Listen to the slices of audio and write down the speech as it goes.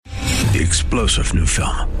the explosive new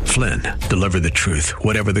film, Flynn, Deliver the Truth,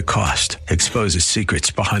 Whatever the Cost, exposes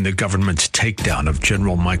secrets behind the government's takedown of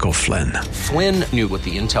General Michael Flynn. Flynn knew what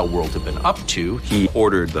the intel world had been up to. He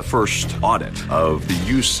ordered the first audit of the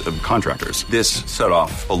use of contractors. This set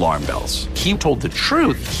off alarm bells. He told the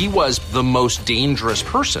truth. He was the most dangerous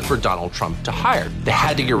person for Donald Trump to hire. They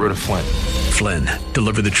had to get rid of Flynn. Flynn,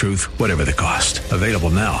 Deliver the Truth, Whatever the Cost. Available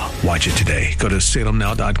now. Watch it today. Go to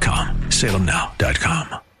salemnow.com.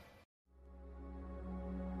 salemnow.com.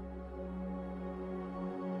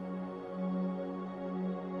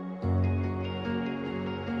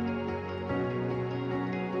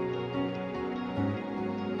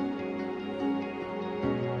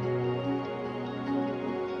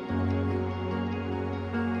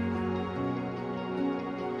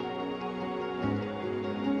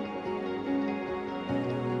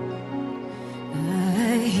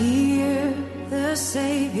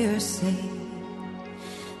 Savior say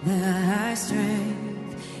thy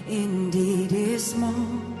strength indeed is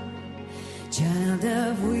small. Child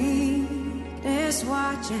of weakness,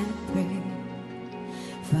 watch and pray.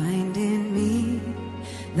 Find in me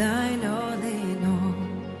thine all in all.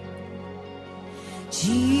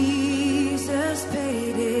 Jesus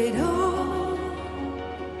paid it all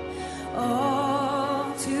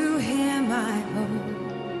to him I owe.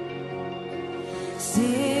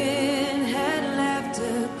 Sin had left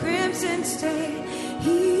a crimson stain,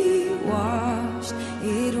 he washed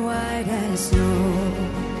it white as snow.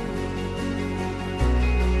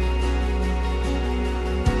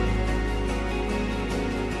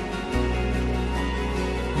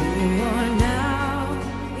 Oh, now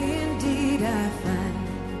indeed I find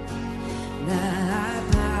thy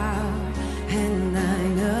power and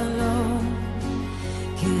thine alone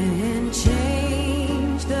can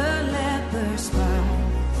change the leper's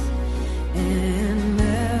spots and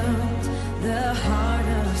melt the heart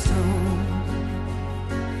of stone.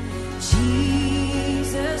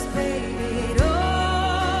 Jesus paid it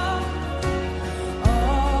all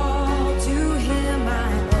to him I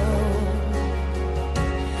owe.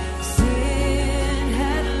 Sin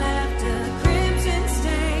had left a crimson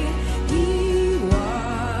stain, he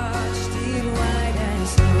washed it white as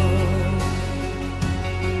snow.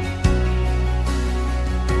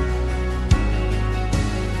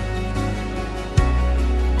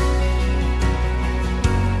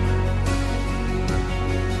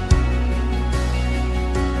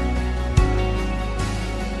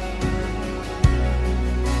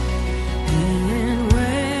 And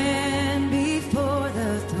when before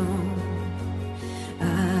the throne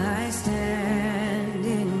I stand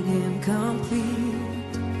in him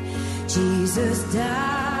complete, Jesus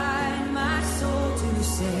died my soul to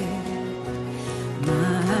save.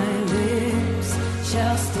 My lips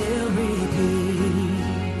shall still repeat,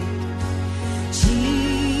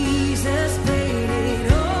 Jesus paid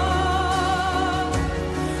it all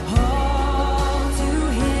to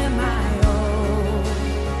him I owe.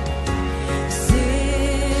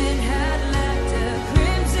 Sin had left a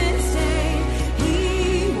crimson stain, he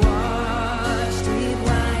washed it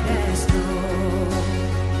white as snow.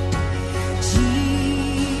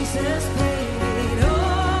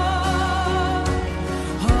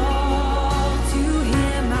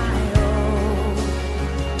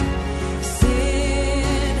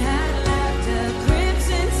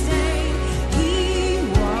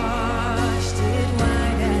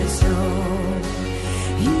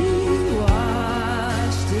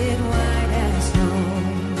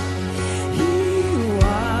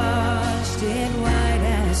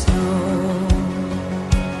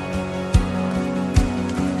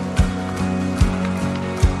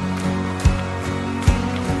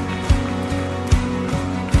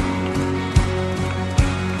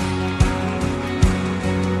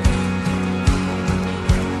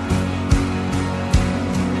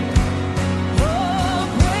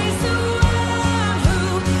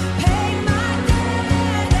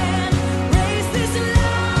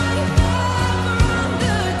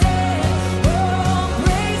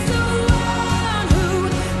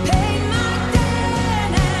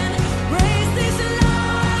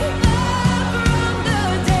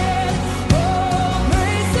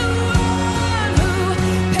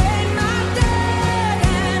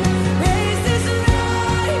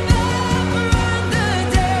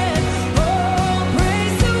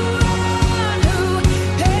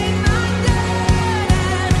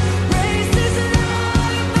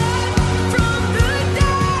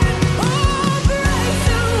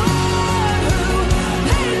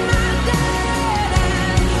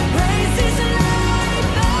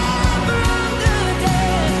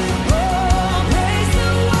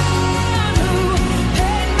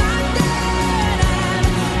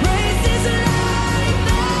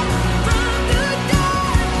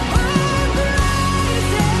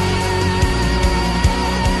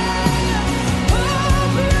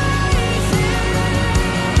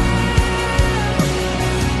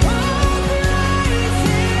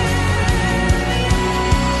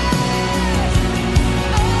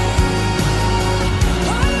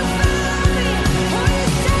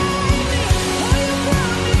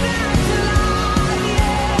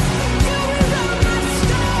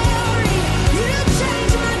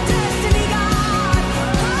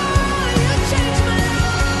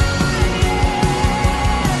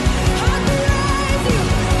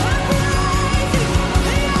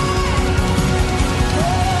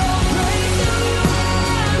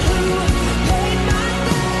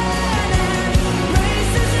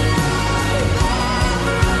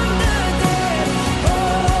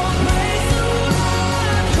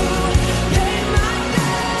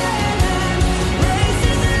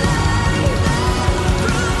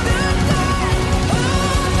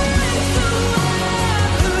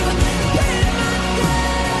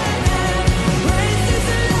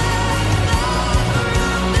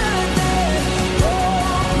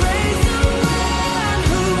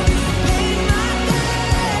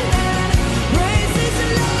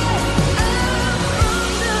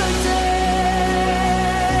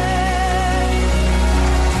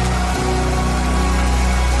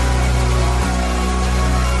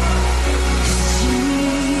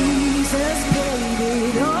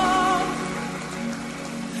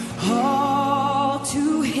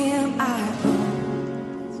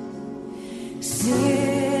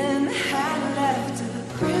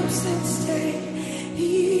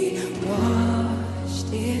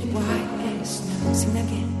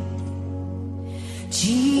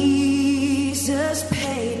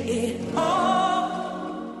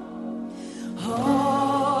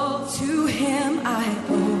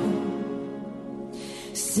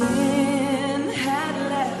 sin had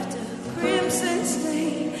left a crimson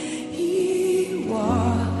stain, he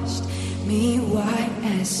washed me white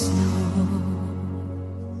as snow.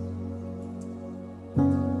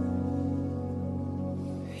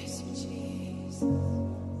 Praise you, Jesus.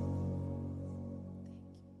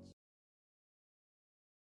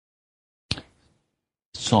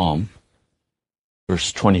 Psalm,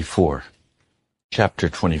 verse 24, chapter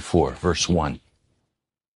 24, verse 1.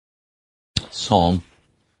 Psalm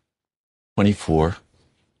 24,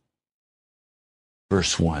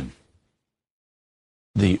 verse 1.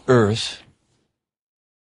 The earth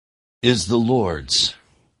is the Lord's,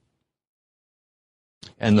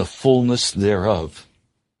 and the fullness thereof,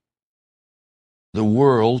 the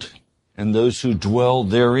world and those who dwell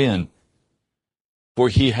therein. For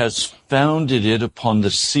he has founded it upon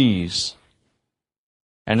the seas,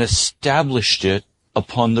 and established it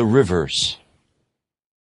upon the rivers.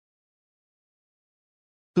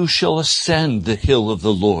 Who shall ascend the hill of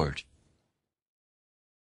the Lord?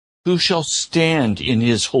 Who shall stand in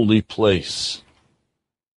his holy place?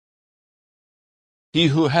 He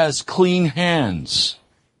who has clean hands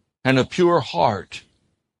and a pure heart,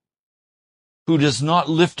 who does not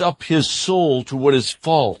lift up his soul to what is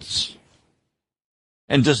false,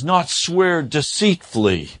 and does not swear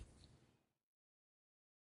deceitfully.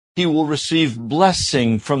 He will receive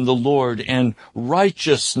blessing from the Lord and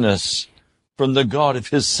righteousness from the God of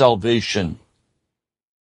his salvation.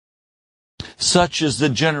 Such is the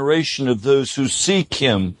generation of those who seek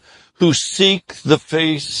him, who seek the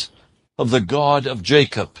face of the God of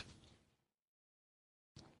Jacob.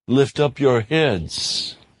 Lift up your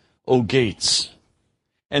heads, O gates,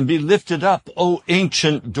 and be lifted up, O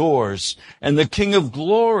ancient doors, and the King of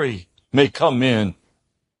glory may come in.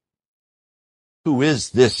 Who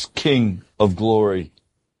is this King of glory?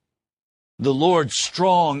 The Lord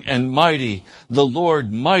strong and mighty, the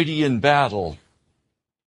Lord mighty in battle.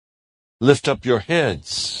 Lift up your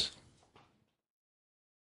heads,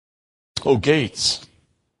 O gates,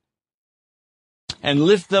 and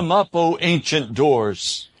lift them up, O ancient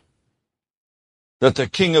doors, that the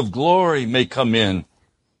King of glory may come in.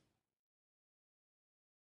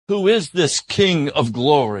 Who is this King of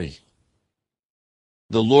glory?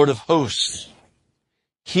 The Lord of hosts.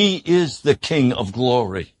 He is the King of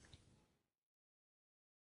glory.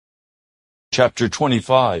 Chapter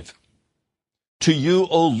 25. To you,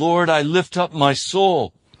 O Lord, I lift up my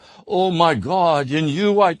soul. O my God, in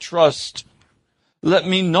you I trust. Let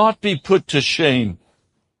me not be put to shame.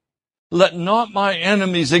 Let not my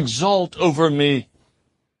enemies exult over me.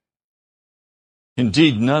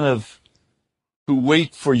 Indeed, none of who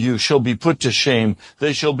wait for you shall be put to shame.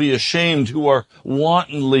 They shall be ashamed who are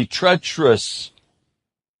wantonly treacherous.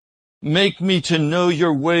 Make me to know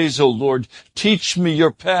your ways, O Lord. Teach me your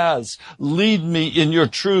paths. Lead me in your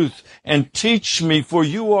truth, and teach me, for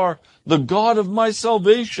you are the God of my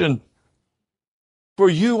salvation. For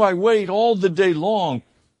you I wait all the day long.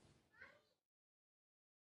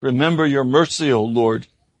 Remember your mercy, O Lord,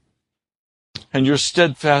 and your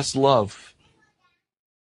steadfast love,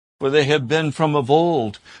 for they have been from of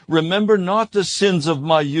old. Remember not the sins of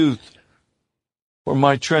my youth, or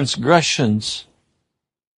my transgressions.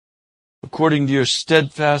 According to your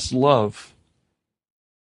steadfast love,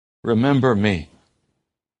 remember me.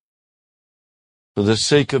 For the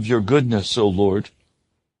sake of your goodness, O Lord.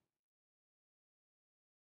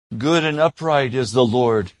 Good and upright is the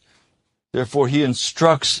Lord. Therefore he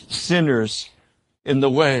instructs sinners in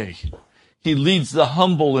the way. He leads the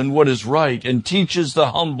humble in what is right and teaches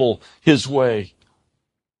the humble his way.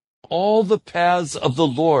 All the paths of the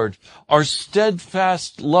Lord are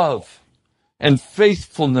steadfast love and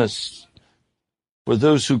faithfulness for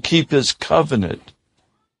those who keep his covenant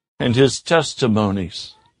and his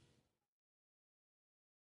testimonies.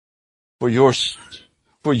 For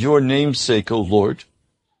your name's sake, O Lord,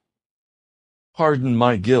 pardon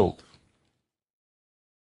my guilt,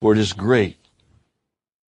 for it is great.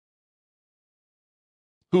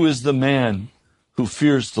 Who is the man who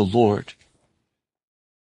fears the Lord?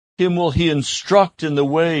 Him will he instruct in the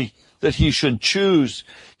way that he should choose.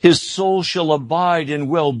 His soul shall abide in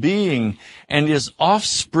well-being, and his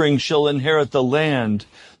offspring shall inherit the land.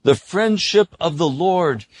 The friendship of the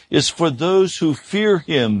Lord is for those who fear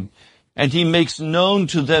him, and he makes known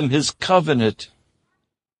to them his covenant.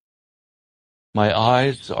 My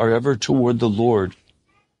eyes are ever toward the Lord,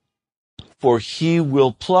 for he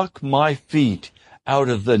will pluck my feet out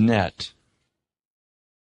of the net.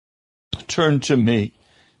 Turn to me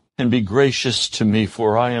and be gracious to me,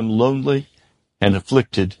 for I am lonely and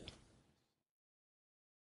afflicted.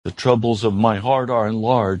 The troubles of my heart are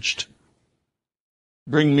enlarged.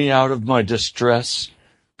 Bring me out of my distress.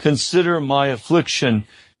 Consider my affliction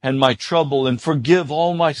and my trouble, and forgive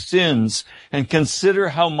all my sins, and consider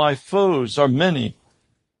how my foes are many,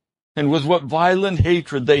 and with what violent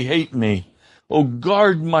hatred they hate me. O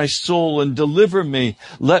guard my soul and deliver me.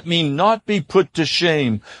 Let me not be put to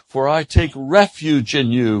shame, for I take refuge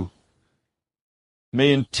in you.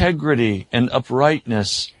 May integrity and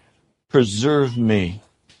uprightness preserve me,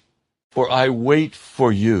 for I wait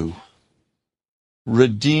for you.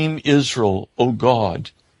 Redeem Israel, O God,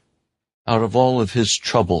 out of all of his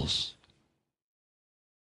troubles.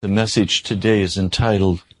 The message today is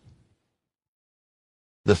entitled,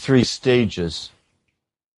 The Three Stages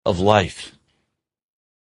of Life.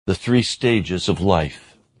 The three stages of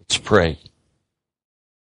life. Let's pray.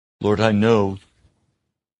 Lord, I know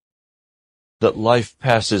that life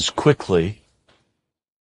passes quickly,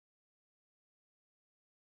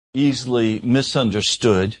 easily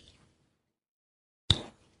misunderstood,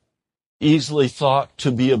 easily thought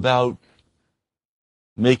to be about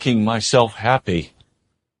making myself happy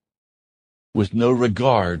with no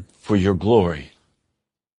regard for your glory.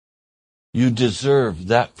 You deserve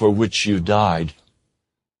that for which you died.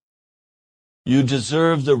 You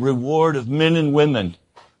deserve the reward of men and women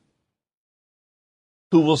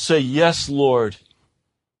who will say, yes, Lord,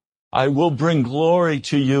 I will bring glory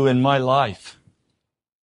to you in my life.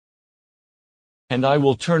 And I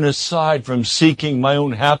will turn aside from seeking my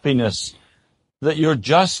own happiness, that your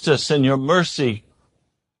justice and your mercy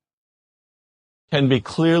can be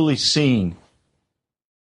clearly seen.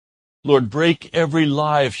 Lord, break every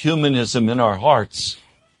lie of humanism in our hearts.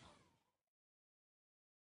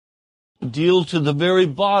 Deal to the very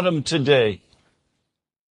bottom today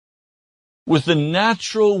with the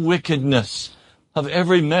natural wickedness of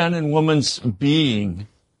every man and woman's being,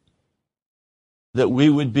 that we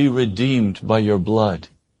would be redeemed by your blood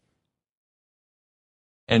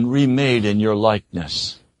and remade in your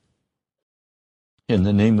likeness. In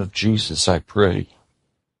the name of Jesus, I pray.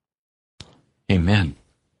 Amen.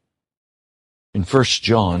 In 1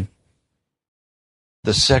 John,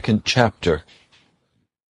 the 2nd chapter,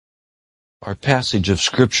 our passage of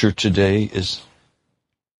Scripture today is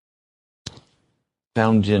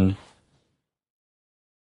found in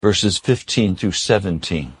verses 15 through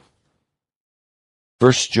 17.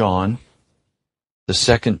 1 John, the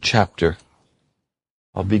 2nd chapter,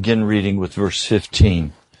 I'll begin reading with verse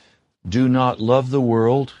 15. Do not love the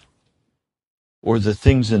world or the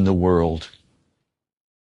things in the world.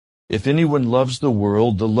 If anyone loves the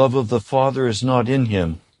world, the love of the Father is not in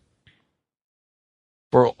him.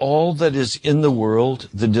 For all that is in the world,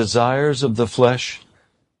 the desires of the flesh,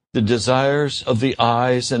 the desires of the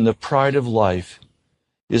eyes, and the pride of life,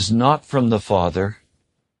 is not from the Father,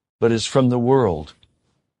 but is from the world.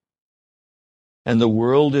 And the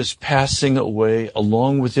world is passing away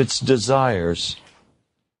along with its desires.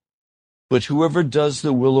 But whoever does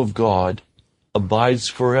the will of God abides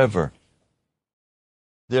forever.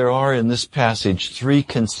 There are in this passage 3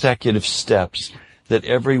 consecutive steps that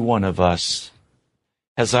every one of us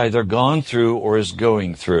has either gone through or is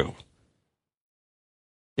going through.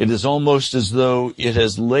 It is almost as though it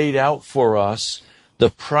has laid out for us the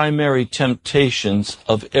primary temptations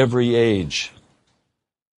of every age.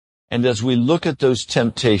 And as we look at those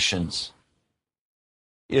temptations,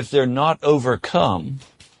 if they're not overcome,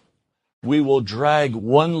 we will drag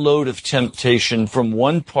one load of temptation from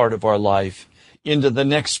one part of our life into the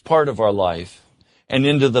next part of our life and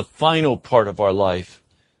into the final part of our life,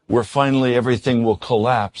 where finally everything will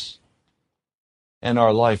collapse and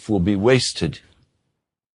our life will be wasted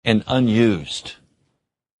and unused.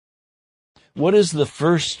 What is the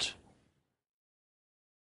first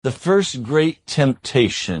great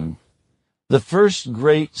temptation, the first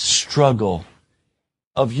great struggle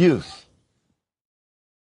of youth?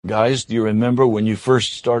 Guys, do you remember when you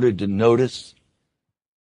first started to notice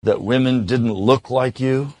that women didn't look like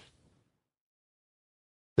you?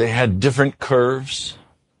 They had different curves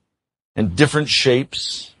and different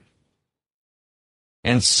shapes,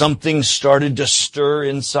 and something started to stir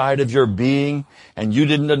inside of your being, and you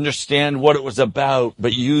didn't understand what it was about,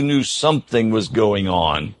 but you knew something was going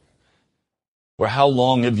on. Or how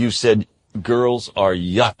long have you said, girls are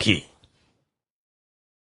yucky?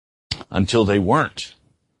 Until they weren't.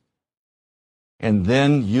 And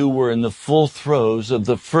then you were in the full throes of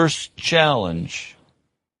the first challenge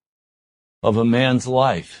of a man's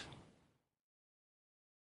life.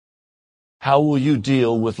 How will you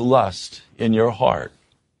deal with lust in your heart?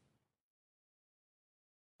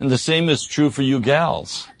 And the same is true for you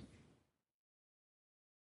gals.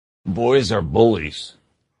 Boys are bullies,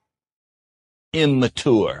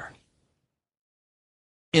 immature,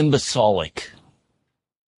 imbecilic.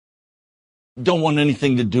 Don't want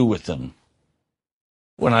anything to do with them.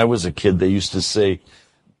 When I was a kid, they used to say,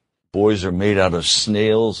 boys are made out of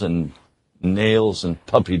snails and nails and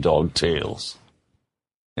puppy dog tails.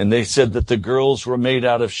 And they said that the girls were made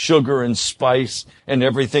out of sugar and spice and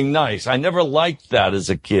everything nice. I never liked that as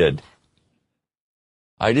a kid.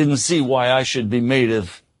 I didn't see why I should be made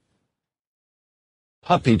of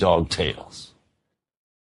puppy dog tails.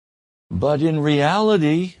 But in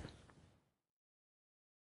reality,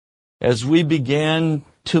 as we began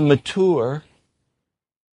to mature,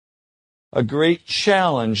 a great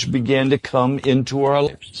challenge began to come into our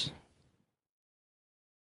lives.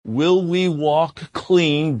 Will we walk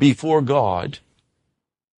clean before God?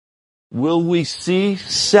 Will we see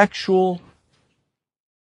sexual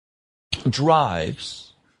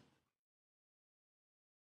drives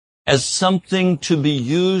as something to be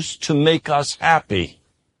used to make us happy,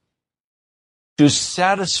 to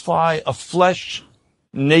satisfy a flesh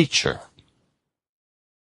nature?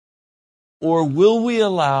 Or will we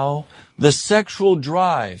allow the sexual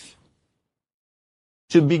drive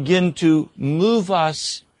to begin to move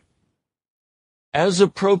us as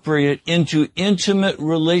appropriate into intimate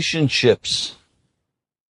relationships,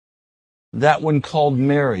 that one called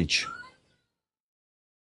marriage,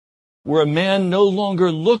 where a man no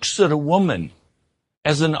longer looks at a woman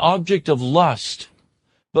as an object of lust,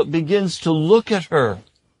 but begins to look at her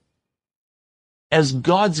as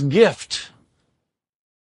God's gift,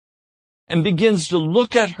 and begins to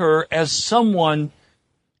look at her as someone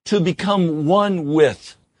to become one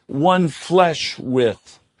with, one flesh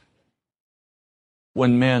with.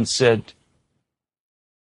 When man said,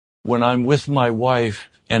 when I'm with my wife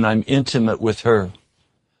and I'm intimate with her,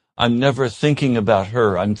 I'm never thinking about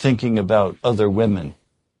her, I'm thinking about other women.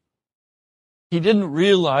 He didn't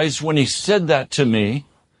realize when he said that to me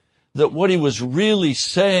that what he was really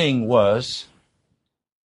saying was,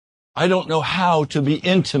 I don't know how to be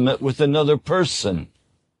intimate with another person.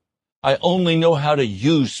 I only know how to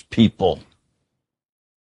use people.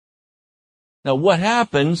 Now what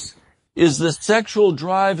happens is the sexual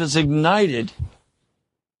drive is ignited,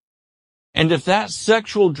 and if that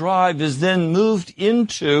sexual drive is then moved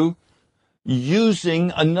into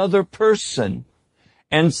using another person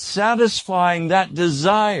and satisfying that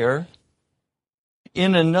desire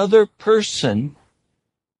in another person,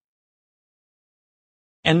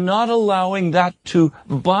 and not allowing that to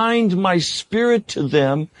bind my spirit to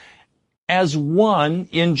them as one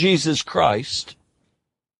in Jesus Christ,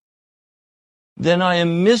 then I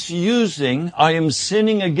am misusing, I am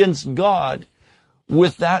sinning against God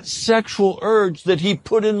with that sexual urge that He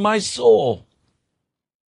put in my soul.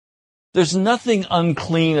 There's nothing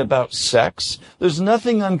unclean about sex. There's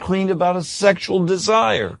nothing unclean about a sexual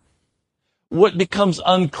desire. What becomes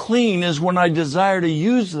unclean is when I desire to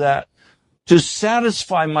use that to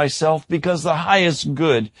satisfy myself, because the highest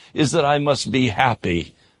good is that I must be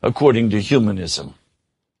happy, according to humanism.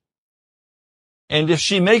 And if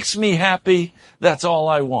she makes me happy, that's all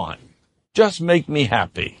I want. Just make me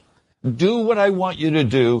happy. Do what I want you to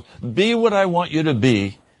do. Be what I want you to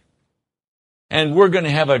be. And we're going to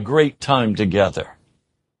have a great time together.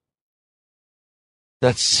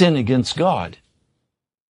 That's sin against God.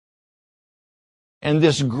 And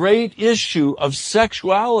this great issue of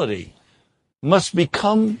sexuality must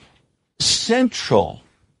become central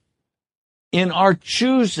in our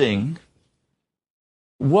choosing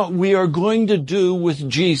what we are going to do with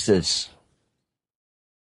Jesus.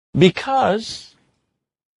 Because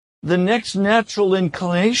the next natural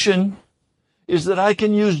inclination is that I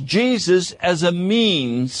can use Jesus as a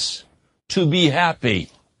means to be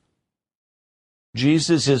happy.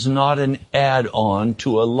 Jesus is not an add-on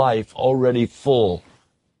to a life already full.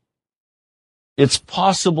 It's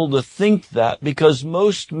possible to think that because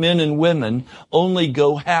most men and women only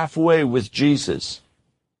go halfway with Jesus.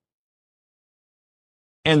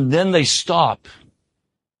 And then they stop.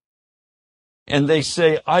 And they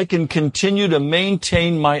say, I can continue to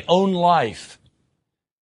maintain my own life,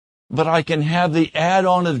 but I can have the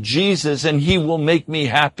add-on of Jesus and He will make me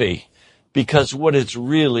happy. Because what it's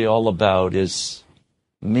really all about is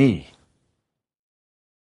me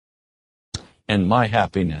and my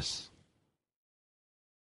happiness.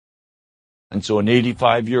 And so an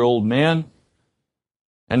 85-year-old man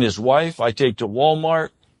and his wife, I take to Walmart.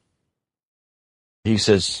 He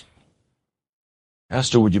says,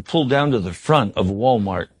 Pastor, would you pull down to the front of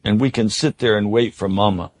Walmart and we can sit there and wait for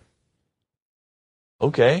Mama?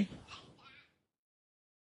 Okay.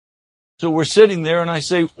 So we're sitting there and I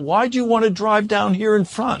say, why do you want to drive down here in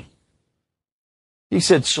front? He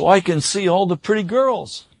said, so I can see all the pretty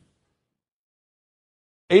girls.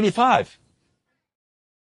 85.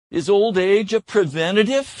 Is old age a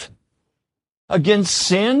preventative? against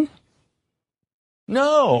sin?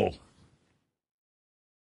 No.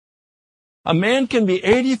 A man can be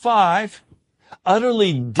 85,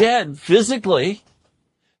 utterly dead physically,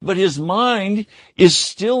 but his mind is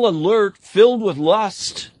still alert, filled with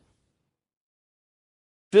lust,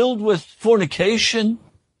 filled with fornication,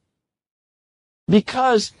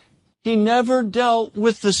 because he never dealt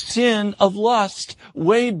with the sin of lust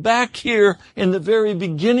way back here in the very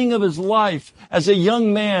beginning of his life. As a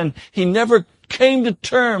young man, he never came to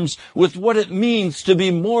terms with what it means to be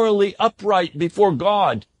morally upright before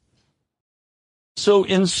God. So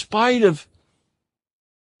in spite of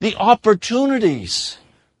the opportunities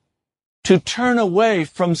to turn away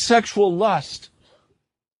from sexual lust,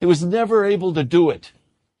 he was never able to do it.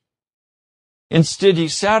 Instead, he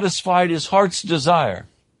satisfied his heart's desire.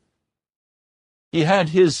 He had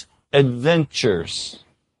his adventures.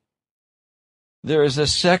 There is a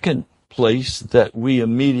second place that we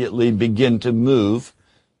immediately begin to move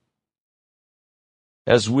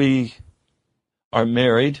as we are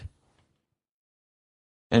married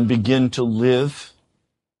and begin to live.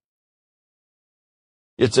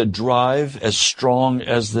 It's a drive as strong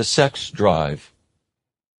as the sex drive.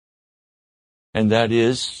 And that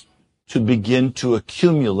is to begin to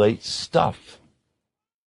accumulate stuff.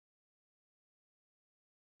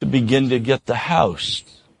 To begin to get the house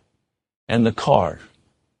and the car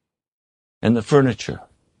and the furniture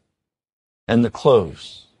and the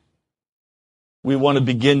clothes. We want to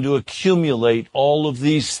begin to accumulate all of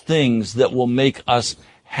these things that will make us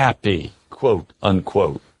happy, quote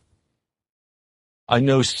unquote. I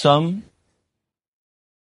know some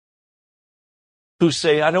who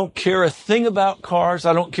say, I don't care a thing about cars,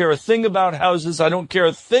 I don't care a thing about houses, I don't care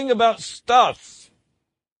a thing about stuff.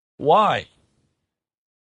 Why?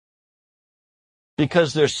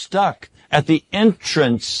 Because they're stuck at the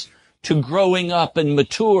entrance to growing up and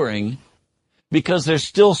maturing, because they're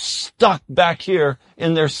still stuck back here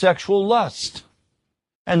in their sexual lust,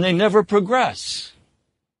 and they never progress.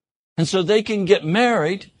 And so they can get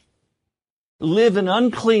married, live an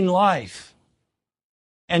unclean life,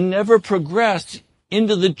 and never progress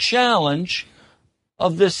into the challenge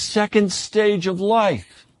of this second stage of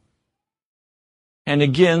life. And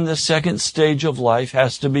again, the second stage of life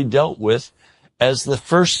has to be dealt with as the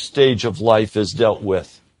first stage of life is dealt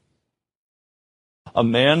with. A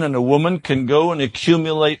man and a woman can go and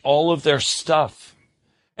accumulate all of their stuff,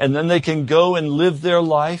 and then they can go and live their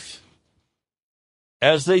life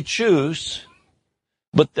as they choose,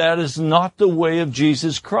 but that is not the way of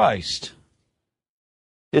Jesus Christ.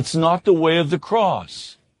 It's not the way of the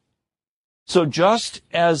cross. So just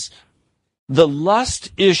as the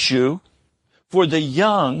lust issue for the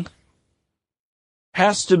young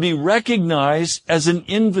has to be recognized as an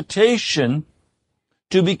invitation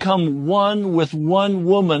to become one with one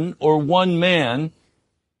woman or one man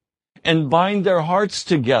and bind their hearts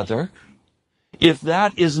together, if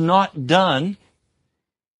that is not done,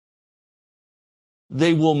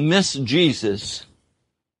 they will miss Jesus.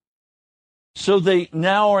 So they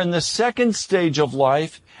now are in the second stage of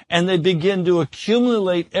life, and they begin to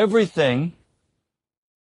accumulate everything.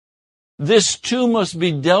 This too must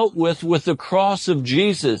be dealt with the cross of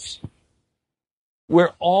Jesus,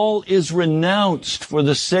 where all is renounced for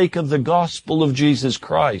the sake of the gospel of Jesus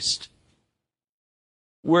Christ,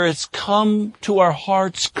 where it's come to our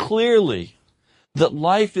hearts clearly that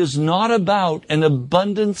life is not about an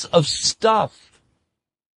abundance of stuff.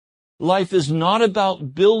 Life is not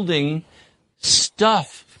about building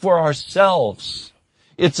stuff for ourselves.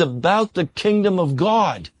 It's about the kingdom of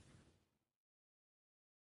God.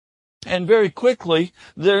 And very quickly,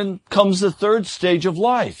 then comes the third stage of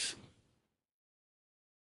life,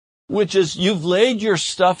 which is you've laid your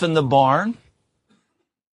stuff in the barn,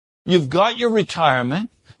 you've got your retirement,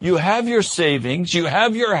 you have your savings, you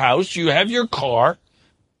have your house, you have your car.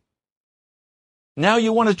 Now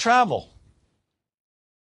you want to travel.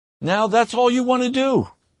 Now that's all you want to do.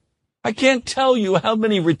 I can't tell you how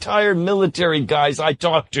many retired military guys I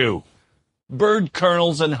talk to, bird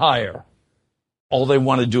colonels and higher. All they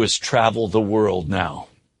want to do is travel the world now.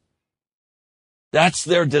 That's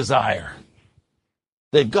their desire.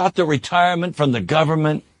 They've got the retirement from the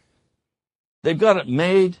government. They've got it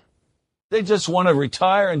made. They just want to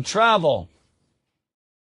retire and travel.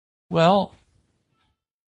 Well,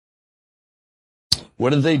 what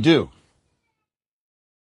do?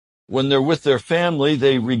 When they're with their family,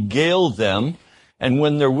 they regale them. And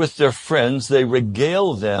when they're with their friends, they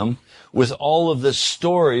regale them with all of the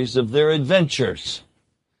stories of their adventures.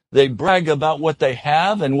 They brag about what they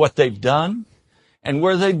have and what they've done and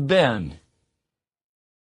where they've been.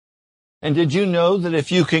 And did you know that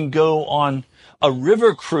if you can go on a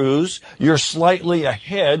river cruise, you're slightly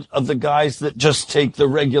ahead of the guys that just take the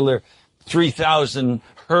regular 3,000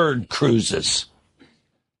 herd cruises.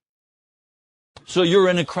 So you're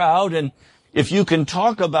in a crowd, and if you can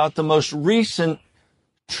talk about the most recent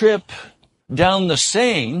trip down the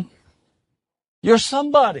Seine, you're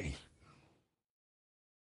somebody.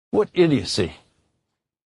 What idiocy.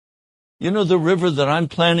 You know the river that I'm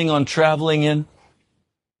planning on traveling in?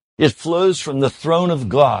 It flows from the throne of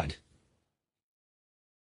God.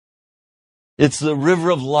 It's the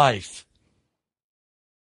river of life.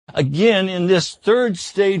 Again, in this third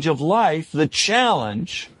stage of life, the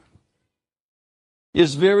challenge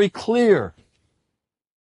is very clear.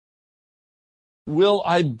 Will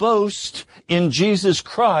I boast in Jesus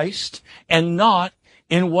Christ and not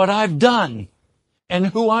in what I've done and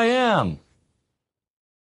who I am?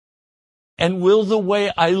 And will the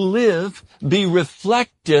way I live be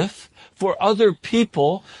reflective for other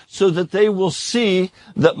people so that they will see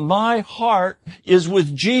that my heart is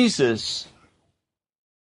with Jesus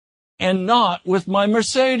and not with my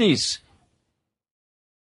Mercedes?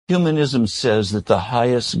 Humanism says that the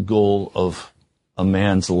highest goal of a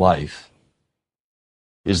man's life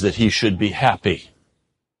is that he should be happy.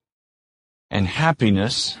 And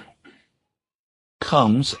happiness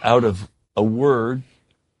comes out of a word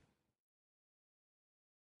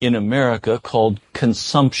in America called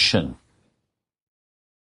consumption.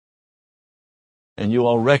 And you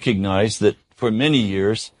all recognize that for many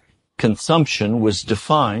years, consumption was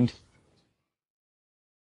defined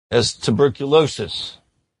as tuberculosis,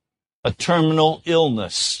 a terminal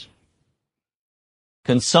illness.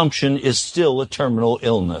 Consumption is still a terminal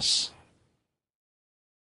illness.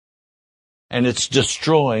 And it's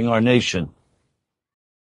destroying our nation.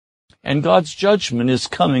 And God's judgment is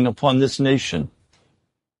coming upon this nation.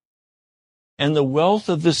 And the wealth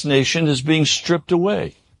of this nation is being stripped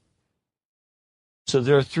away. So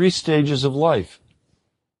there are 3 stages of life.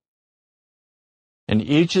 And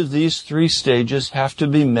each of these 3 stages have to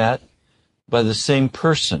be met by the same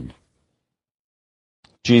person,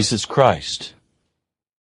 Jesus Christ.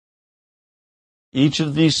 Each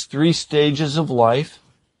of these 3 stages of life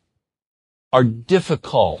are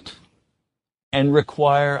difficult and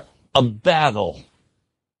require a battle.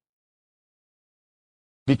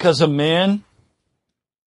 Because a man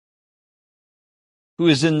who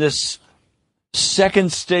is in this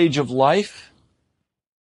second stage of life,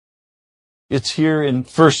 it's here in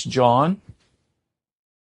 1 John.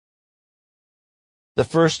 The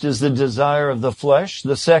first is the desire of the flesh,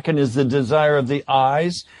 the second is the desire of the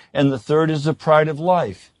eyes, and the third is the pride of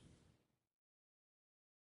life.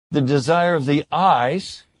 The desire of the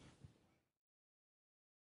eyes,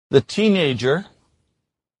 the teenager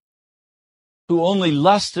who only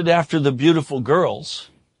lusted after the beautiful girls,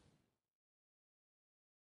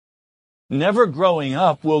 never growing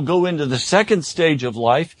up, will go into the second stage of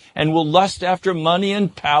life and will lust after money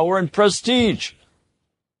and power and prestige.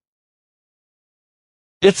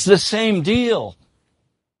 It's the same deal.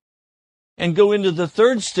 And go into the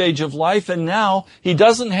third stage of life, and now he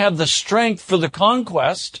doesn't have the strength for the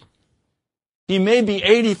conquest. He may be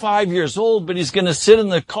 85 years old, but he's going to sit in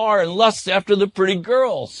the car and lust after the pretty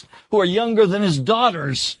girls who are younger than his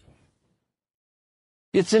daughters.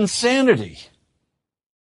 It's insanity.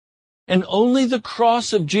 And only the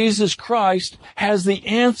cross of Jesus Christ has the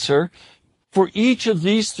answer for each of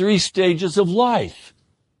these 3 stages of life.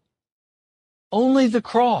 Only the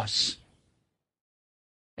cross.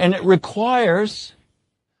 And it requires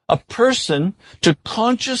a person to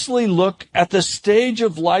consciously look at the stage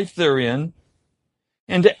of life they're in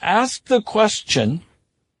and to ask the question,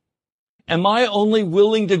 am I only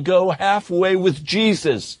willing to go halfway with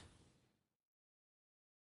Jesus?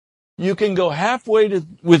 You can go halfway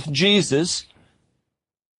with Jesus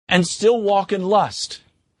and still walk in lust.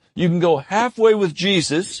 You can go halfway with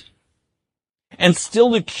Jesus and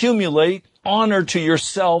still accumulate honor to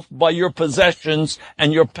yourself by your possessions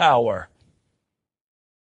and your power.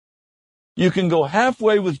 You can go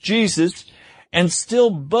halfway with Jesus and still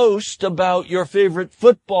boast about your favorite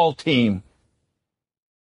football team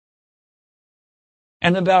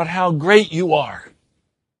and about how great you are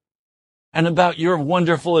and about your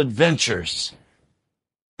wonderful adventures.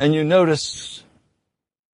 And you notice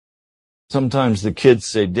sometimes the kids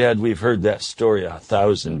say, Dad, we've heard that story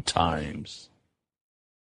 1,000 times.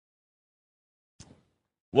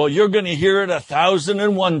 Well, you're going to hear it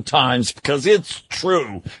 1,001 times because it's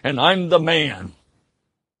true and I'm the man.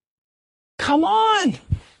 Come on. I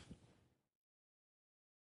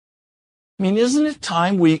mean, isn't it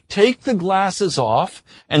time we take the glasses off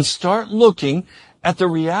and start looking at the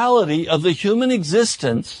reality of the human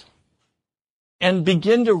existence and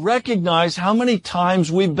begin to recognize how many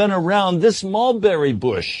times we've been around this mulberry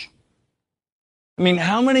bush. I mean,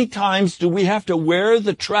 how many times do we have to wear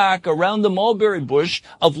the track around the mulberry bush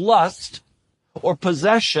of lust or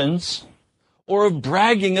possessions or of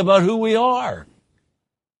bragging about who we are?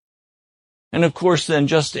 And of course, then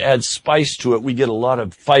just to add spice to it, we get a lot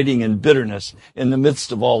of fighting and bitterness in the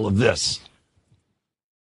midst of all of this,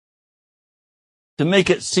 to make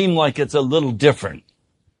it seem like it's a little different.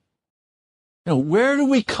 You know, where do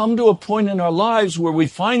we come to a point in our lives where we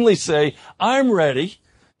finally say, I'm ready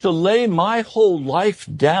to lay my whole life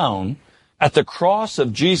down at the cross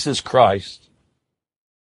of Jesus Christ?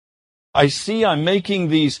 I see I'm making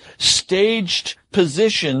these staged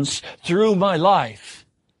positions through my life.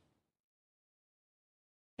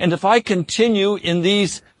 And if I continue in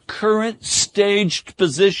these current staged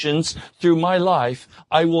positions through my life,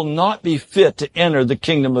 I will not be fit to enter the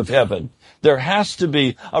kingdom of heaven. There has to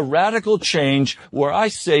be a radical change where I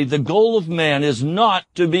say the goal of man is not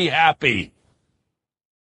to be happy.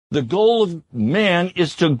 The goal of man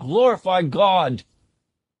is to glorify God,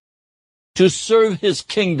 to serve his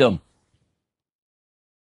kingdom.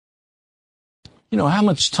 You know, how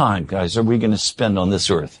much time, guys, are we going to spend on this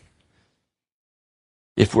earth?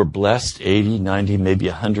 If we're blessed, 80, 90, maybe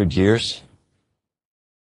 100 years.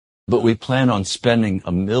 But we plan on spending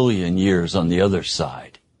 1,000,000 years on the other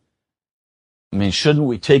side. I mean, shouldn't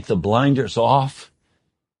we take the blinders off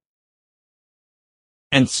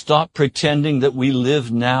and stop pretending that we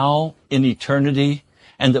live now in eternity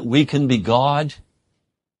and that we can be God?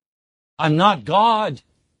 I'm not God.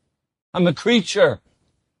 I'm a creature.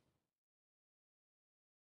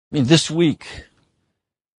 I mean, this week,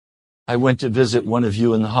 I went to visit one of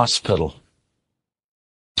you in the hospital.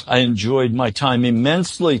 I enjoyed my time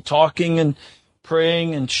immensely, talking and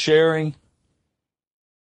praying and sharing.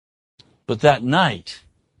 But that night,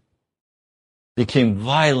 became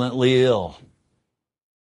violently ill.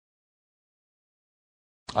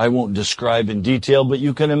 I won't describe in detail, but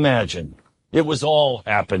you can imagine. It was all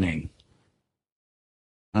happening.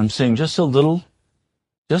 I'm saying just a little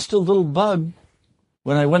bug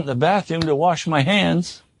when I went in the bathroom to wash my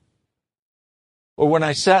hands. Or when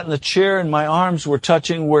I sat in the chair and my arms were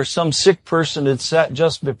touching where some sick person had sat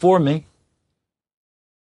just before me.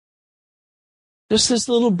 Just this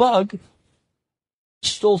little bug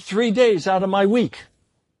stole 3 days out of my week.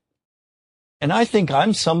 And I think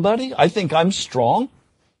I'm somebody. I think I'm strong.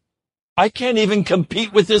 I can't even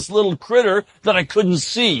compete with this little critter that I couldn't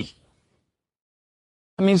see.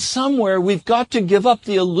 I mean, somewhere we've got to give up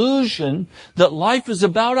the illusion that life is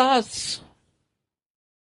about us.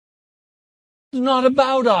 It's not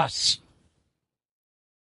about us.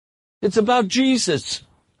 It's about Jesus.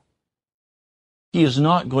 He is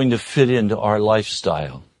not going to fit into our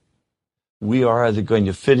lifestyle. We are either going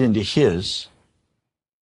to fit into his,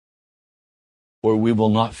 or we will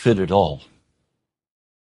not fit at all.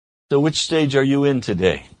 So which stage are you in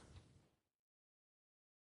today?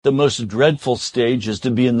 The most dreadful stage is to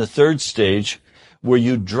be in the third stage, where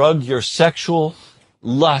you drug your sexual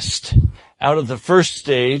lust out of the first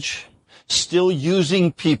stage, still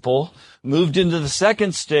using people, moved into the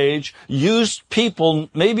second stage, used people,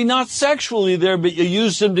 maybe not sexually there, but you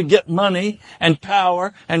used them to get money and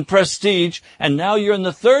power and prestige. And now you're in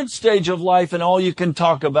the third stage of life, and all you can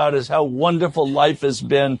talk about is how wonderful life has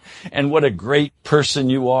been and what a great person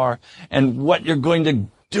you are and what you're going to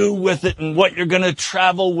do with it and what you're going to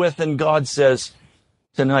travel with. And God says,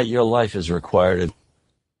 tonight your life is required.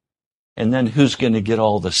 And then who's going to get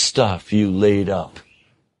all the stuff you laid up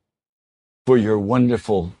for your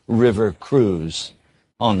wonderful river cruise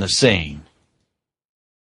on the Seine?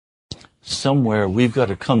 Somewhere we've got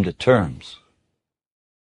to come to terms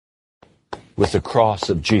with the cross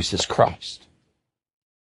of Jesus Christ.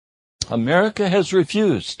 America has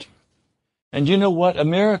refused. And you know what?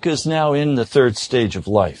 America is now in the third stage of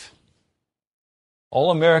life.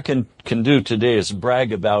 All America can do today is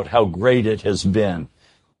brag about how great it has been.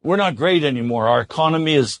 We're not great anymore. Our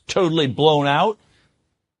economy is totally blown out.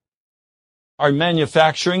 Our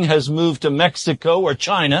manufacturing has moved to Mexico or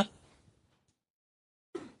China.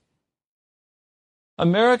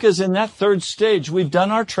 America's in that third stage. We've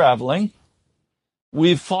done our traveling.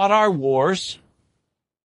 We've fought our wars.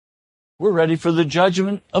 We're ready for the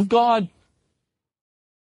judgment of God.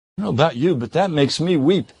 I don't know about you, but that makes me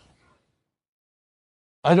weep.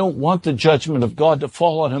 I don't want the judgment of God to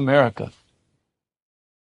fall on America.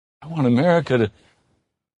 I want America to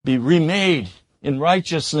be remade in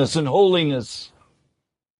righteousness and holiness.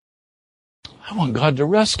 I want God to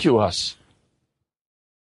rescue us.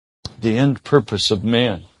 The end purpose of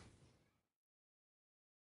man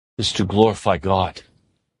is to glorify God.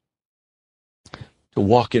 to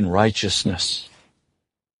walk in righteousness,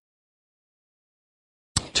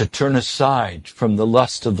 to turn aside from the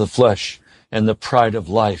lust of the flesh and the pride of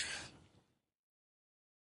life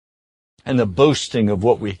and the boasting of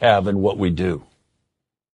what we have and what we do.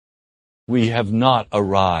 We have not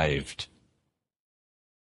arrived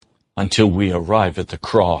until we arrive at the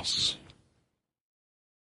cross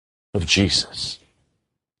of Jesus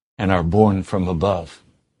and are born from above.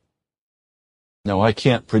 Now, I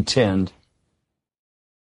can't pretend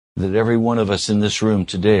that every one of us in this room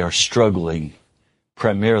today are struggling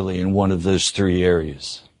primarily in one of those three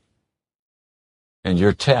areas. And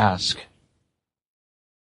your task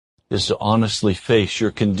is to honestly face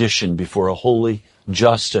your condition before a holy,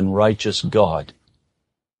 just, and righteous God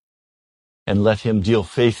and let Him deal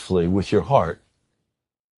faithfully with your heart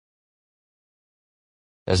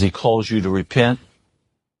as He calls you to repent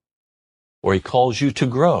or He calls you to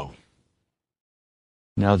grow.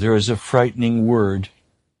 Now, there is a frightening word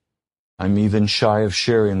I'm even shy of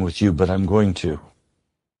sharing with you, but I'm going to.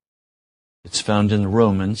 It's found in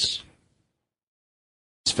Romans.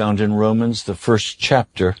 It's found in Romans, the first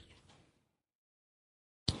chapter.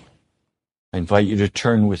 I invite you to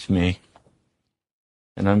turn with me,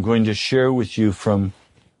 and I'm going to share with you from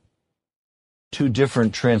two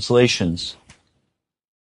different translations.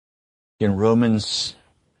 In Romans,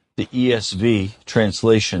 the ESV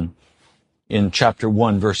translation, in chapter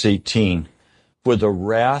 1, verse 18, for the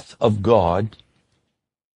wrath of God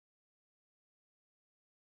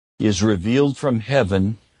is revealed from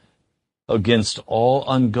heaven against all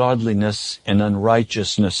ungodliness and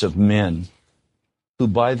unrighteousness of men, who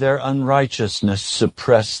by their unrighteousness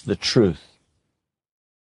suppress the truth.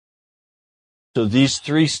 So these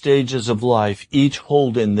three stages of life each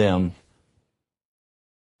hold in them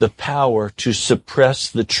the power to suppress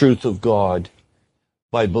the truth of God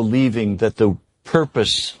by believing that the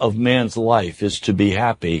purpose of man's life is to be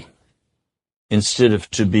happy instead of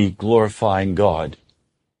to be glorifying God.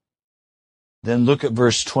 Then look at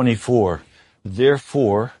verse 24.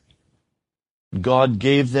 Therefore, God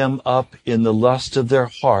gave them up in the lust of their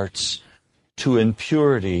hearts to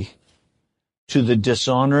impurity, to the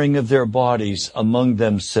dishonoring of their bodies among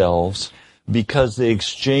themselves, because they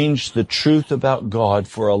exchanged the truth about God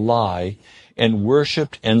for a lie and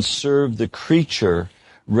worshipped and served the creature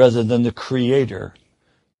rather than the Creator,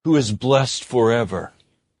 who is blessed forever.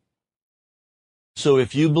 So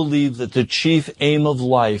if you believe that the chief aim of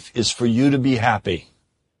life is for you to be happy,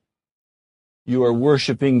 you are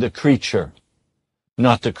worshiping the creature,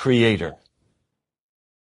 not the Creator.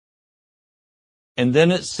 And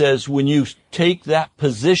then it says, when you take that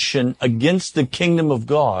position against the kingdom of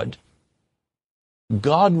God,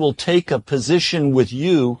 God will take a position with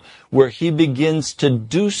you where He begins to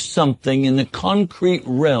do something in the concrete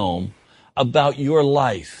realm about your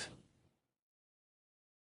life.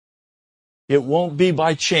 It won't be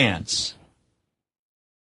by chance.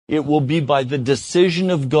 It will be by the decision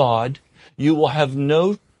of God. You will have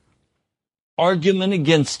no argument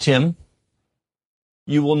against Him.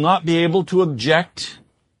 You will not be able to object.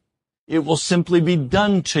 It will simply be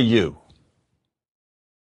done to you.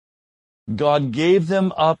 God gave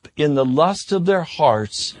them up in the lust of their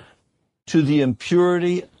hearts to the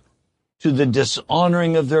impurity, to the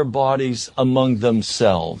dishonoring of their bodies among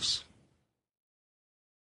themselves.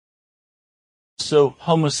 So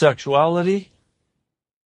homosexuality,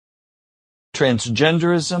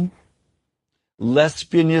 transgenderism,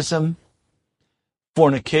 lesbianism,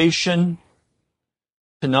 fornication,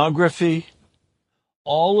 pornography,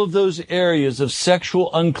 all of those areas of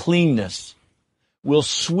sexual uncleanness will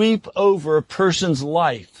sweep over a person's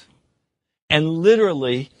life and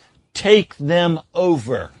literally take them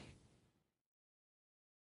over.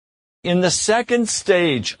 In the second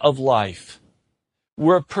stage of life,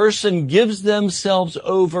 where a person gives themselves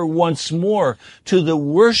over once more to the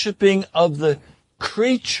worshiping of the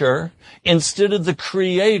creature instead of the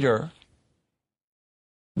Creator,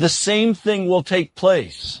 the same thing will take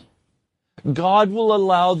place. God will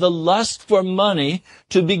allow the lust for money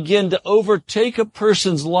to begin to overtake a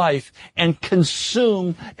person's life and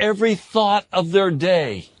consume every thought of their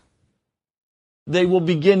day. They will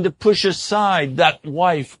begin to push aside that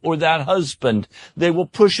wife or that husband. They will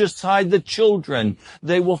push aside the children.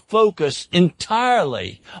 They will focus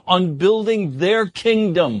entirely on building their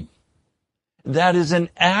kingdom. That is an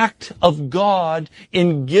act of God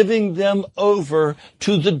in giving them over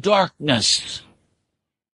to the darkness.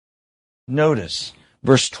 Notice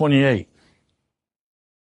verse 28.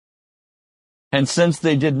 And since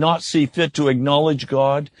they did not see fit to acknowledge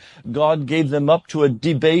God, God gave them up to a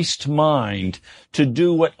debased mind to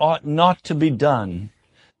do what ought not to be done.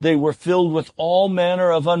 They were filled with all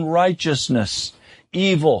manner of unrighteousness,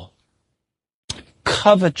 evil,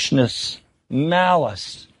 covetousness,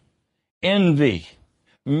 malice, envy,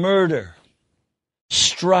 murder,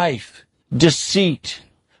 strife, deceit,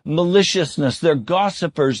 maliciousness. They're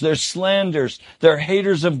gossipers, they're slanders, they're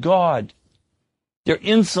haters of God. They're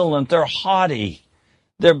insolent, they're haughty,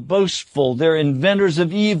 they're boastful, they're inventors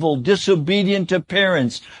of evil, disobedient to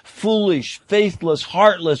parents, foolish, faithless,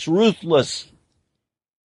 heartless, ruthless.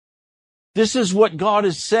 This is what God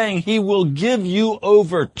is saying He will give you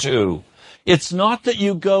over to. It's not that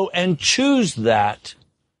you go and choose that,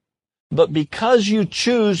 but because you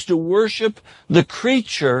choose to worship the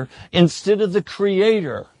creature instead of the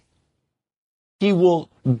Creator, He will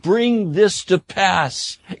bring this to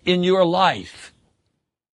pass in your life.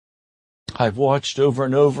 I've watched over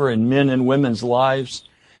and over in men and women's lives,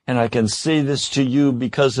 and I can say this to you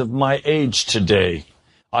because of my age today.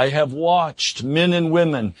 I have watched men and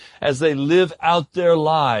women as they live out their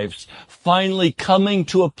lives, finally coming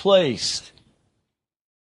to a place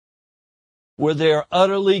where they are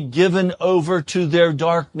utterly given over to their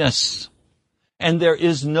darkness, and there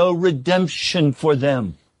is no redemption for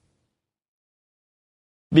them,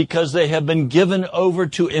 because they have been given over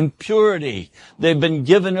to impurity. They've been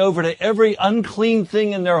given over to every unclean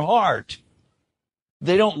thing in their heart.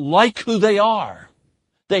 They don't like who they are.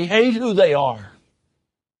 They hate who they are.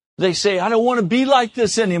 They say, I don't want to be like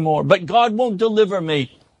this anymore, but God won't deliver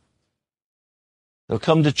me. They'll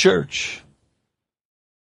come to church.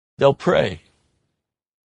 They'll pray.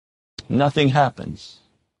 Nothing happens.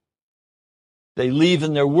 They leave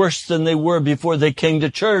and they're worse than they were before they came to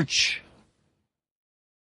church,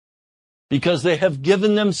 because they have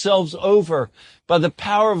given themselves over. By the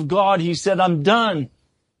power of God, He said, I'm done.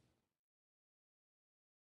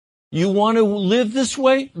 You want to live this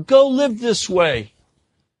way? Go live this way.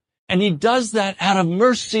 And He does that out of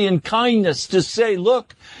mercy and kindness to say,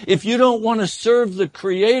 look, if you don't want to serve the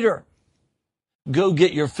Creator, go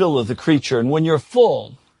get your fill of the creature. And when you're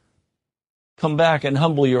full, come back and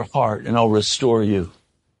humble your heart, and I'll restore you.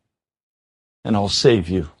 And I'll save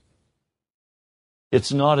you.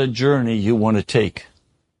 It's not a journey you want to take.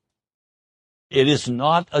 It is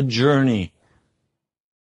not a journey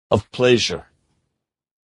of pleasure.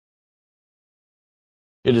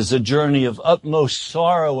 It is a journey of utmost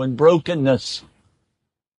sorrow and brokenness.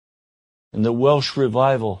 In the Welsh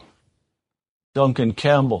revival, Duncan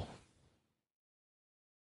Campbell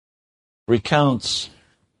recounts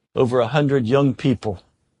over 100 young people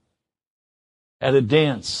at a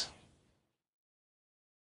dance.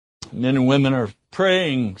 Men and women are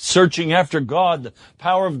praying, searching after God. The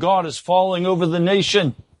power of God is falling over the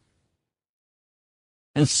nation.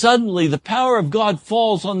 And suddenly the power of God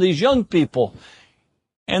falls on these young people,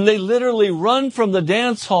 and they literally run from the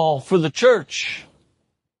dance hall for the church.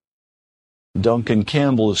 Duncan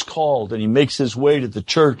Campbell is called, and he makes his way to the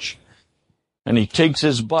church, and he takes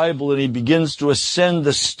his Bible and he begins to ascend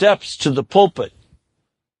the steps to the pulpit.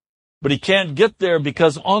 But he can't get there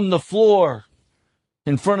because on the floor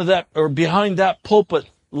in front of that, or behind that pulpit,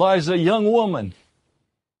 lies a young woman.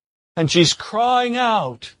 And she's crying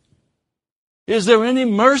out, is there any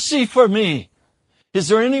mercy for me? Is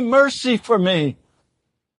there any mercy for me?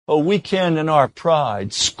 Oh, we can in our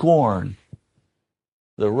pride scorn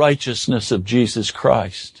the righteousness of Jesus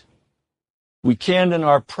Christ. We can in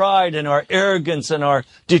our pride and our arrogance and our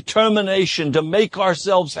determination to make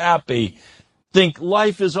ourselves happy think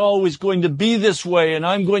life is always going to be this way, and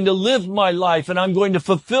I'm going to live my life, and I'm going to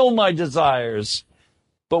fulfill my desires.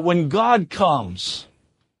 But when God comes,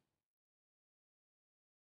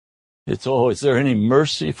 it's, oh, is there any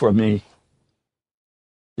mercy for me?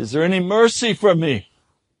 Is there any mercy for me?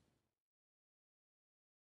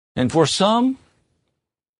 And for some,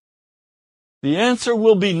 the answer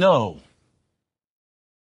will be no,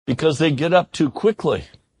 because they get up too quickly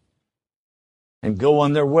and go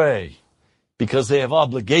on their way, because they have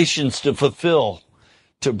obligations to fulfill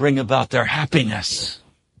to bring about their happiness.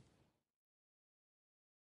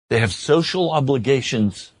 They have social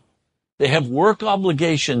obligations. They have work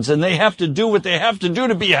obligations, and they have to do what they have to do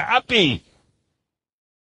to be happy.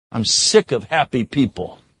 I'm sick of happy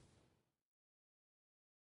people.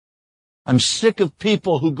 I'm sick of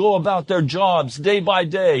people who go about their jobs day by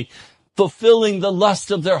day, fulfilling the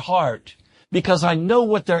lust of their heart, because I know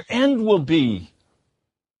what their end will be.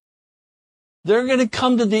 They're going to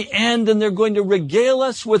come to the end, and they're going to regale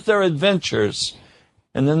us with their adventures,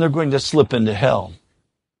 and then they're going to slip into hell.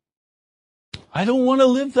 I don't want to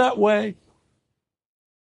live that way.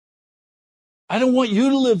 I don't want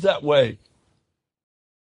you to live that way.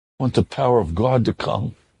 I want the power of God to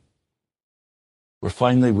come, where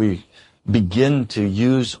finally we begin to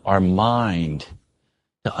use our mind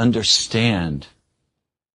to understand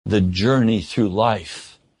the journey through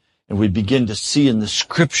life. And we begin to see in the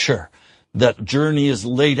Scripture that journey is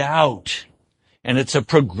laid out, and it's a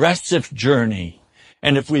progressive journey.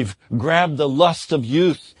 And if we've grabbed the lust of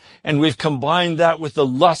youth and we've combined that with the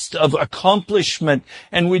lust of accomplishment,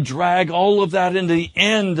 and we drag all of that into the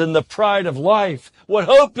end and the pride of life, what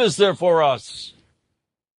hope is there for us?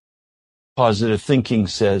 Positive thinking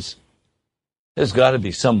says, there's got to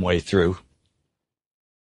be some way through.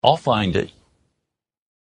 I'll find it.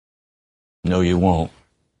 No, you won't.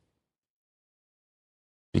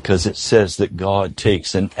 Because it says that God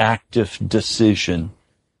takes an active decision.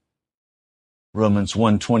 Romans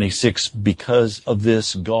 1:26, because of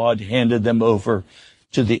this, God handed them over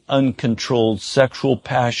to the uncontrolled sexual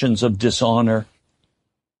passions of dishonor.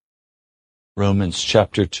 Romans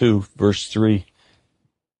chapter 2, verse 3.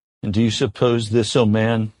 And do you suppose this, O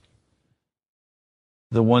man,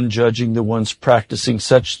 the one judging the ones practicing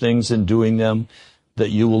such things and doing them,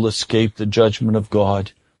 that you will escape the judgment of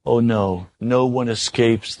God? Oh no, no one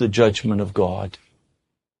escapes the judgment of God.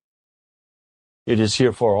 It is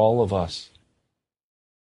here for all of us.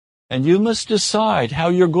 And you must decide how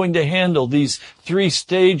you're going to handle these 3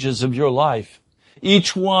 stages of your life.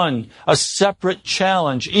 Each one a separate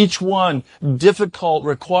challenge, each one difficult,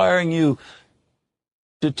 requiring you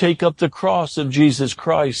to take up the cross of Jesus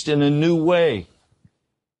Christ in a new way.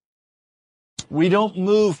 We don't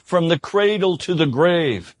move from the cradle to the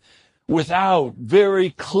grave without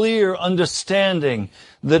very clear understanding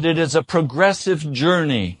that it is a progressive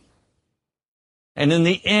journey. And in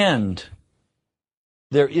the end,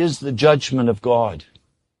 there is the judgment of God.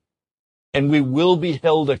 And we will be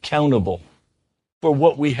held accountable for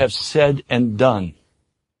what we have said and done.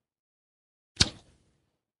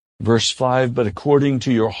 Verse 5, but according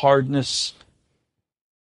to your hardness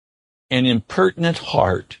and impertinent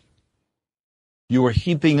heart, you are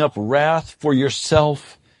heaping up wrath for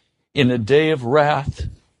yourself in a day of wrath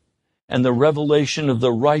and the revelation of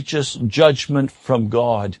the righteous judgment from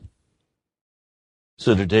God.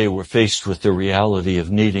 So today we're faced with the reality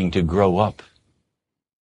of needing to grow up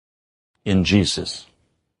in Jesus,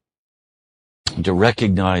 and to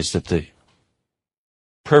recognize that the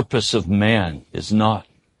purpose of man is not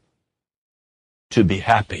to be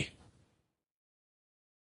happy.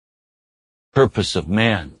 Purpose of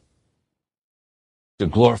man to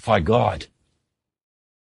glorify God,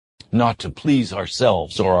 not to please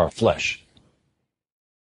ourselves or our flesh.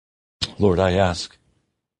 Lord, I ask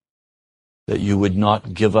that you would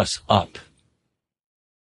not give us up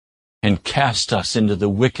and cast us into the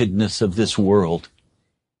wickedness of this world,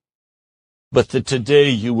 but that today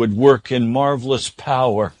you would work in marvelous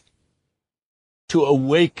power to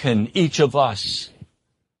awaken each of us,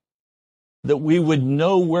 that we would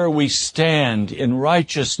know where we stand in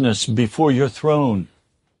righteousness before your throne.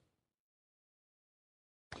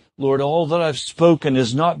 Lord, all that I've spoken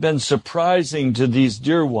has not been surprising to these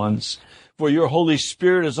dear ones, for your Holy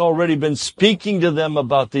Spirit has already been speaking to them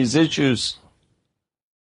about these issues.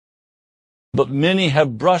 But many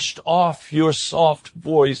have brushed off your soft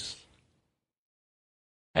voice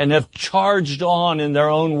and have charged on in their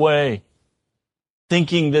own way,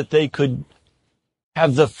 thinking that they could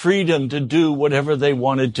have the freedom to do whatever they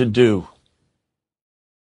wanted to do.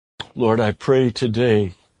 Lord, I pray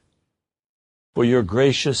today for your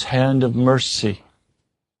gracious hand of mercy.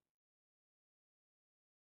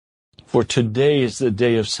 For today is the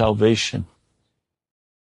day of salvation.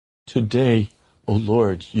 Today, O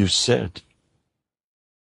Lord, you said,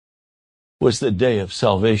 was the day of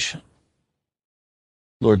salvation.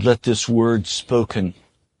 Lord, let this word spoken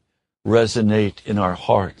resonate in our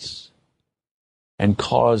hearts and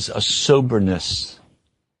cause a soberness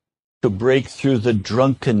to break through the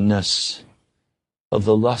drunkenness of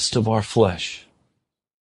the lust of our flesh.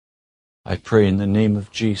 I pray in the name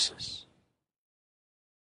of Jesus.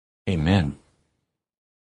 Amen.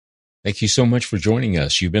 Thank you so much for joining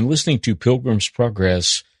us. You've been listening to Pilgrim's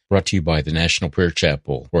Progress, brought to you by the National Prayer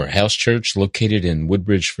Chapel. We're a house church located in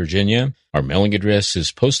Woodbridge, Virginia. Our mailing address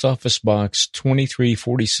is Post Office Box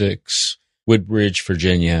 2346, Woodbridge,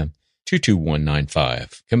 Virginia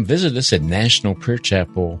 22195. Come visit us at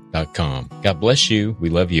nationalprayerchapel.com. God bless you. We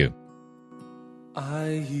love you.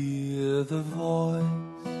 I hear the voice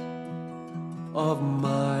of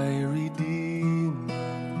my Redeemer.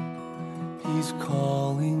 He's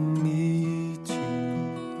calling me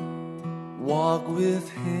to walk with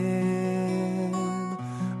him.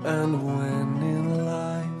 And when in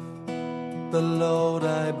life the load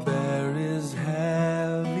I bear is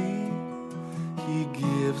heavy, he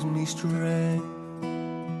gives me strength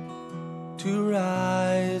to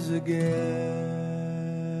rise again.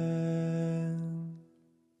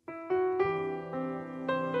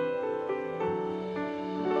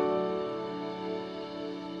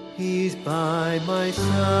 He's by my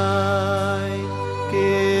side,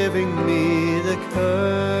 giving me the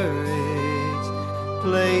courage,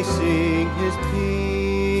 placing his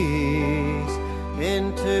peace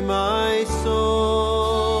into my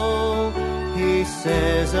soul. He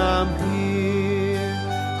says, I'm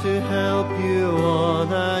here to help you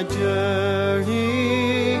on a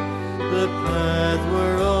journey, the path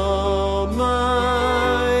where all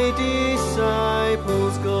my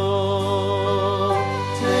disciples go.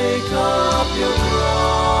 Take up your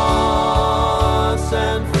cross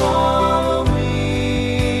and follow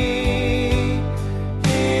me.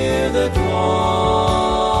 Hear the call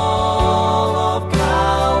of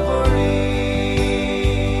Calvary.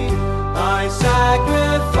 I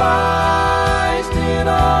sacrificed it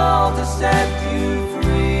all to set you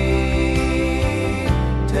free.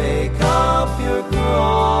 Take up your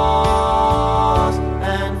cross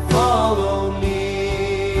and follow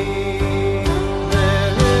me.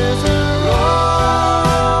 There is a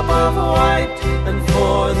robe of white, and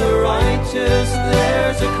for the righteous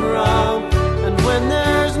there's a crown. And when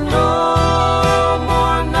there's no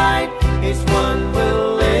more night, each one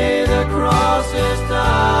will lay the crosses down.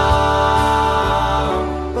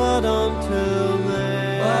 But until then,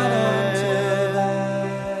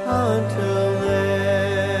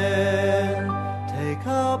 take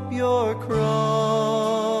up your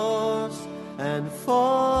cross and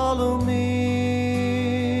follow me.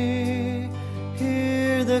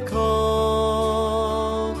 Hear the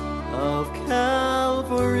call of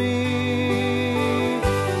Calvary.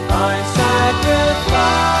 I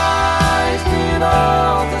sacrificed it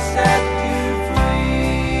all to set you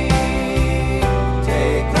free.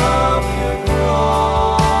 Take up your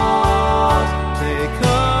cross. Take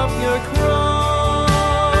up your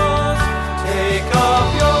cross. Take up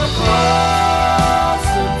your cross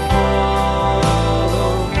and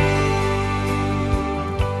follow me.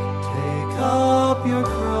 Take up your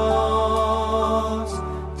cross.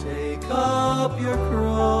 Take up your cross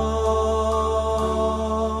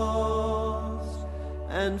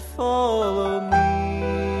and follow me.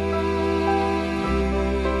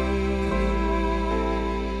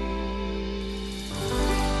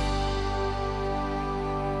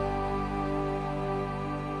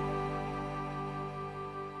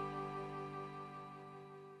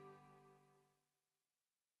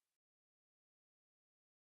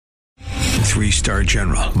 Three-star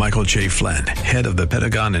General Michael J. Flynn, head of the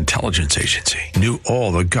Pentagon Intelligence Agency, knew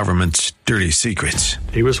all the government's dirty secrets.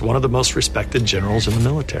 He was one of the most respected generals in the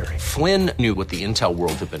military. Flynn knew what the intel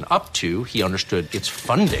world had been up to. He understood its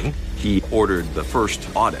funding. He ordered the first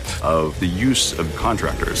audit of the use of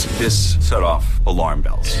contractors. This set off alarm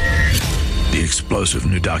bells. The explosive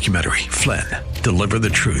new documentary, Flynn, Deliver the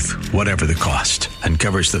Truth, Whatever the Cost,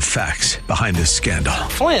 uncovers the facts behind this scandal.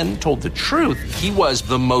 Flynn told the truth. He was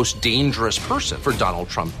the most dangerous person for Donald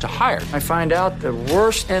Trump to hire. I find out the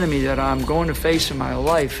worst enemy that I'm going to face in my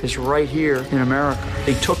life is right here in America.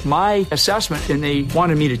 They took my assessment and they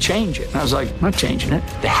wanted me to change it. And I was like, I'm not changing it.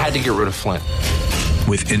 They had to get rid of Flynn.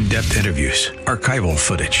 With in-depth interviews, archival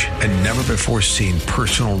footage, and never-before-seen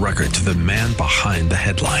personal records of the man behind the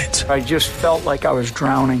headlines. I just felt like I was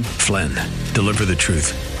drowning. Flynn, Deliver the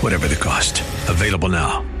Truth, Whatever the Cost. Available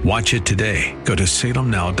now. Watch it today. Go to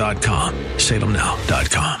salemnow.com.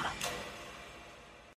 salemnow.com.